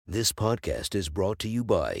This podcast is brought to you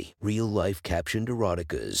by Real Life Captioned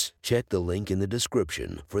Eroticas. Check the link in the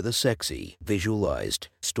description for the sexy, visualized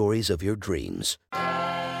stories of your dreams.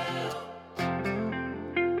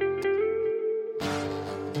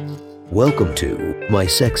 Welcome to My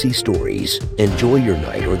Sexy Stories. Enjoy your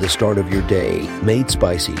night or the start of your day, made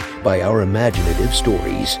spicy by our imaginative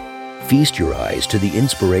stories. Feast your eyes to the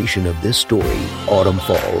inspiration of this story, Autumn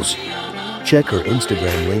Falls. Check her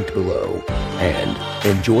Instagram linked below and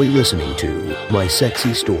enjoy listening to My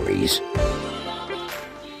Sexy Stories.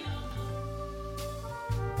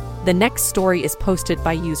 The next story is posted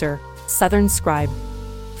by user Southern Scribe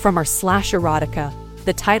from our /erotica.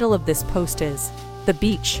 The title of this post is The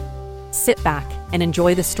Beach. Sit back and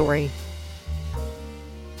enjoy the story.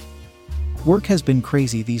 Work has been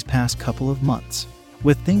crazy these past couple of months,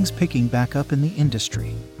 with things picking back up in the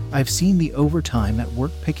industry. I've seen the overtime at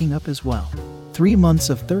work picking up as well. 3 months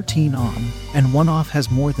of 13 on and 1 off has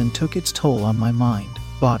more than took its toll on my mind,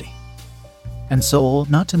 body, and soul,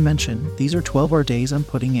 not to mention these are 12-hour days I'm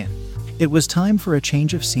putting in. It was time for a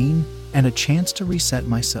change of scene and a chance to reset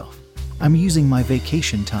myself. I'm using my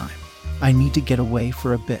vacation time. I need to get away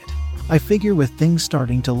for a bit. I figure with things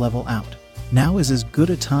starting to level out, now is as good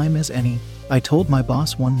a time as any, I told my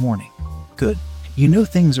boss one morning. Good. You know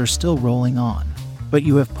things are still rolling on, but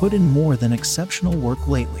you have put in more than exceptional work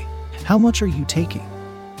lately. How much are you taking?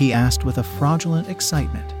 He asked with a fraudulent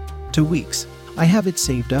excitement. 2 weeks. I have it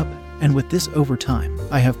saved up, and with this overtime,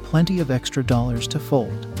 I have plenty of extra dollars to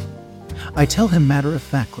fold. I tell him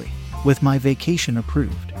matter-of-factly, with my vacation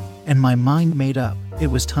approved, and my mind made up, it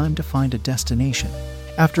was time to find a destination.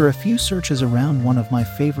 After a few searches around one of my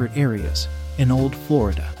favorite areas, in Old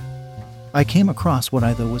Florida, I came across what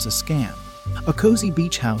I thought was a scam. A cozy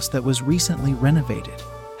beach house that was recently renovated,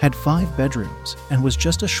 had 5 bedrooms, and was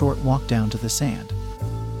just a short walk down to the sand.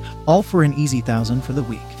 All for an easy $1,000 for the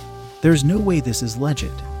week. There's no way this is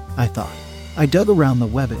legit, I thought. I dug around the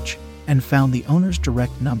webpage and found the owner's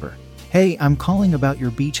direct number. Hey, I'm calling about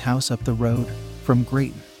your beach house up the road from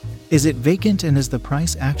Grayton. Is it vacant and is the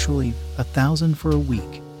price actually $1,000 for a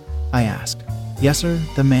week? I asked. Yes, sir,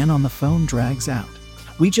 the man on the phone drags out.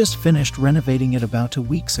 We just finished renovating it about 2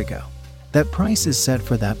 weeks ago. That price is set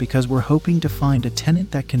for that because we're hoping to find a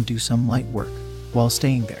tenant that can do some light work while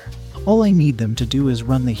staying there. All I need them to do is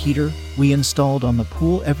run the heater we installed on the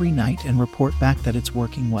pool every night and report back that it's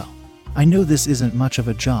working well. I know this isn't much of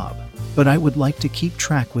a job, but I would like to keep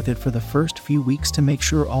track with it for the first few weeks to make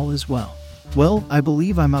sure all is well. Well, I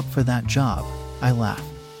believe I'm up for that job, I laughed.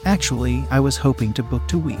 Actually, I was hoping to book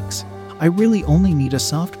 2 weeks. I really only need a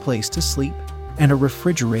soft place to sleep and a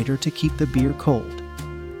refrigerator to keep the beer cold.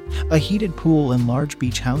 A heated pool and large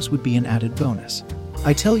beach house would be an added bonus.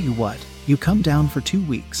 I tell you what, you come down for 2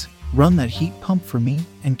 weeks, run that heat pump for me,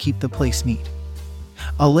 and keep the place neat.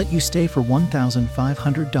 I'll let you stay for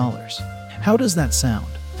 $1,500. How does that sound?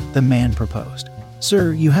 The man proposed.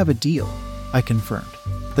 Sir, you have a deal, I confirmed.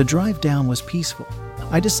 The drive down was peaceful.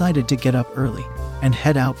 I decided to get up early and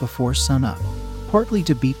head out before sunup, partly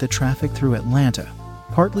to beat the traffic through Atlanta,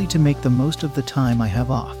 partly to make the most of the time I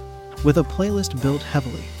have off. With a playlist built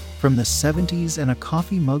heavily from the 70s and a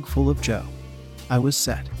coffee mug full of Joe, I was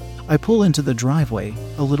set. I pull into the driveway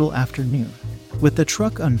a little after noon. With the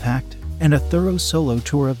truck unpacked and a thorough solo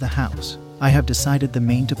tour of the house, I have decided the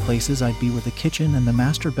main 2 places I'd be were the kitchen and the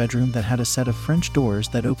master bedroom that had a set of French doors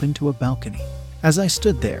that opened to a balcony. As I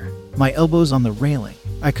stood there, my elbows on the railing,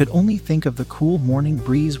 I could only think of the cool morning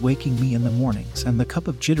breeze waking me in the mornings and the cup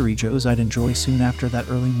of jittery joes I'd enjoy soon after that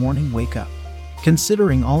early morning wake up.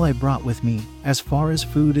 Considering all I brought with me, as far as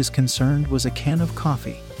food is concerned, was a can of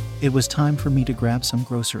coffee, it was time for me to grab some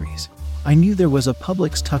groceries. I knew there was a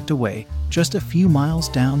Publix tucked away, just a few miles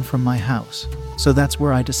down from my house, so that's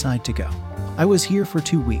where I decided to go. I was here for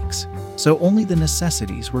 2 weeks, so only the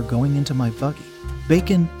necessities were going into my buggy.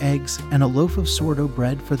 Bacon, eggs, and a loaf of sourdough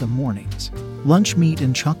bread for the mornings. Lunch meat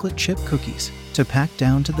and chocolate chip cookies to pack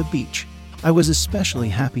down to the beach. I was especially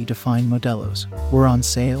happy to find Modelo's were on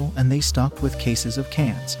sale and they stocked with cases of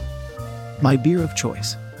cans. My beer of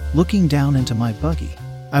choice. Looking down into my buggy,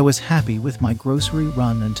 I was happy with my grocery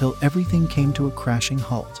run until everything came to a crashing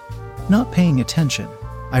halt. Not paying attention,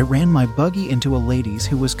 I ran my buggy into a lady's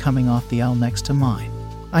who was coming off the aisle next to mine.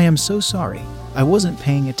 I am so sorry, I wasn't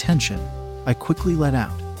paying attention, I quickly let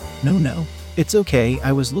out. No, it's okay,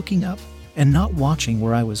 I was looking up and not watching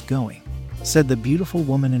where I was going, said the beautiful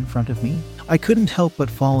woman in front of me. I couldn't help but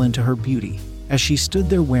fall into her beauty as she stood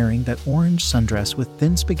there wearing that orange sundress with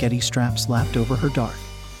thin spaghetti straps lapped over her dark,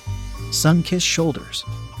 sun-kissed shoulders.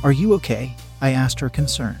 Are you okay? I asked her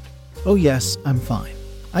concerned. Oh yes, I'm fine.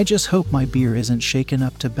 I just hope my beer isn't shaken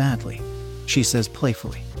up too badly, she says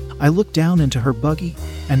playfully. I look down into her buggy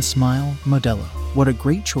and smile. Modelo, what a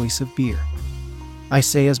great choice of beer, I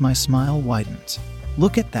say as my smile widens.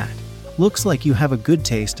 Look at that. Looks like you have a good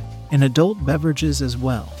taste in adult beverages as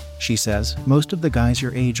well, she says. Most of the guys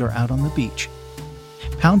your age are out on the beach,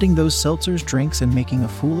 pounding those seltzers drinks and making a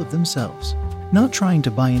fool of themselves. Not trying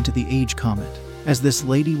to buy into the age comment, as this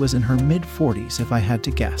lady was in her mid-40s if I had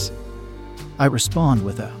to guess. I respond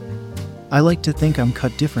with a, I like to think I'm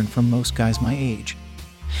cut different from most guys my age.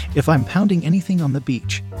 If I'm pounding anything on the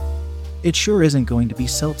beach, it sure isn't going to be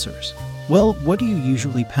seltzers. Well, what do you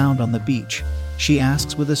usually pound on the beach? She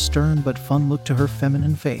asks with a stern but fun look to her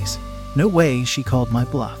feminine face. No way, she called my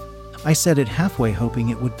bluff. I said it halfway, hoping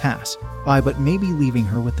it would pass by, but maybe leaving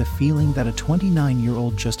her with the feeling that a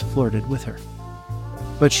 29-year-old just flirted with her.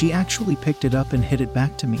 But she actually picked it up and hit it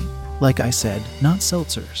back to me. Like I said, not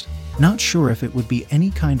seltzers. Not sure if it would be any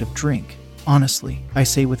kind of drink, honestly, I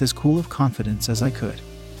say with as cool of confidence as I could.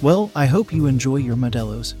 Well, I hope you enjoy your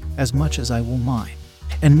Modelos as much as I will mine.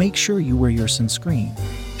 And make sure you wear your sunscreen,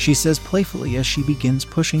 she says playfully as she begins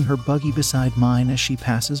pushing her buggy beside mine as she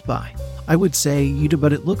passes by. I would say you do,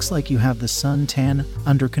 but it looks like you have the suntan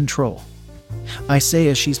under control, I say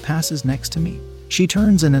as she passes next to me. She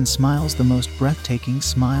turns in and smiles the most breathtaking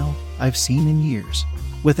smile I've seen in years.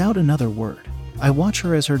 Without another word, I watch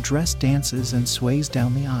her as her dress dances and sways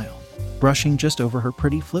down the aisle, brushing just over her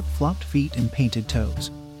pretty flip-flopped feet and painted toes,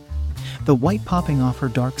 the white popping off her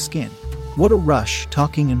dark skin. What a rush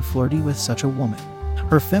talking and flirty with such a woman.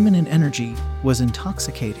 Her feminine energy was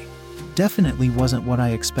intoxicating. Definitely wasn't what I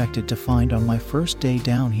expected to find on my first day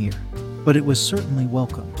down here, but it was certainly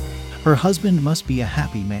welcomed. Her husband must be a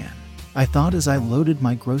happy man, I thought as I loaded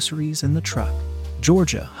my groceries in the truck.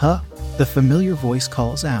 Georgia, huh? The familiar voice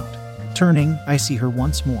calls out. Turning, I see her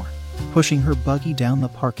once more, pushing her buggy down the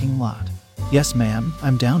parking lot. Yes, ma'am,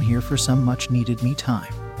 I'm down here for some much-needed me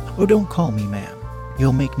time. Oh, don't call me ma'am.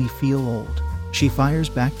 You'll make me feel old, she fires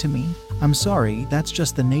back to me. I'm sorry, that's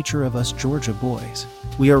just the nature of us Georgia boys.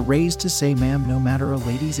 We are raised to say ma'am no matter a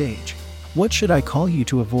lady's age. What should I call you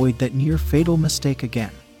to avoid that near-fatal mistake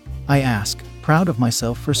again? I ask, proud of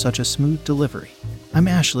myself for such a smooth delivery. I'm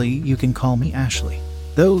Ashley, you can call me Ashley.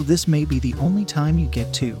 Though this may be the only time you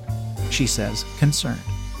get to, she says, concerned.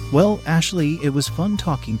 Well, Ashley, it was fun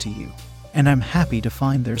talking to you, and I'm happy to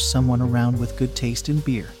find there's someone around with good taste in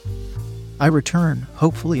beer. I return,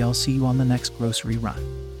 hopefully I'll see you on the next grocery run.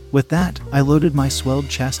 With that, I loaded my swelled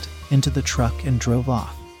chest into the truck and drove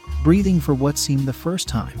off, breathing for what seemed the first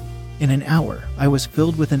time. In an hour, I was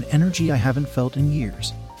filled with an energy I haven't felt in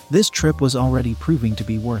years. This trip was already proving to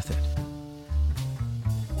be worth it.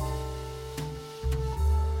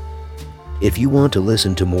 If you want to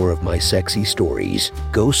listen to more of my sexy stories,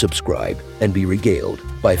 go subscribe and be regaled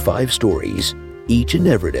by 5 stories each and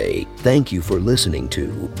every day. Thank you for listening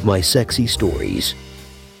to My Sexy Stories.